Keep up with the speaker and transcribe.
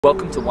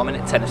Welcome to 1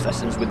 Minute Tennis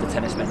Lessons with the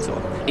Tennis Mentor.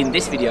 In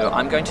this video,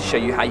 I'm going to show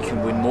you how you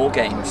can win more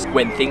games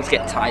when things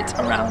get tight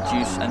around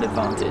deuce and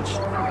advantage.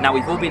 Now,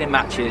 we've all been in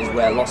matches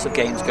where lots of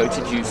games go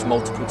to deuce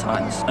multiple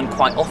times, and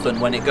quite often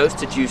when it goes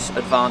to deuce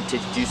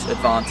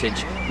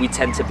advantage, we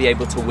tend to be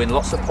able to win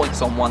lots of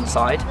points on one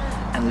side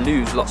and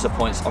lose lots of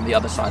points on the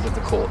other side of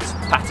the court.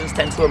 Patterns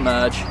tend to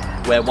emerge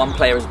where one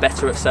player is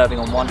better at serving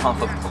on one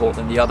half of the court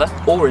than the other,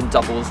 or in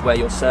doubles where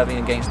you're serving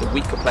against a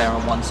weaker player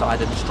on one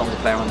side and a stronger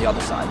player on the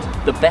other side.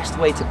 The best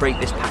way to break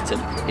this pattern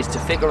is to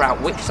figure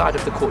out which side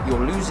of the court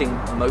you're losing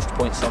most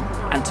points on,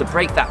 and to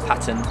break that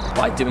pattern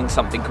by doing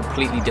something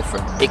completely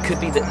different. It could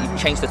be that you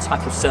change the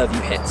type of serve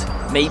you hit.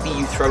 Maybe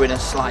you throw in a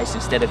slice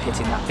instead of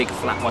hitting that big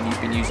flat one you've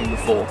been using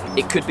before.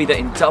 It could be that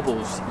in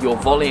doubles, your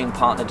volleying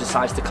partner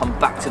decides to come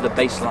back to the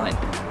baseline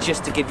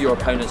just to give your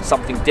opponent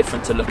something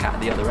different to look at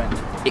the other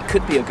end. It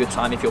could be a good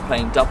time if you're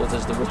playing doubles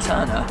as the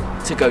returner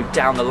to go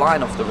down the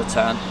line off the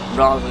return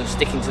rather than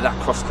sticking to that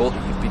cross court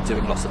that you've been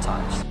doing lots of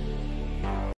times.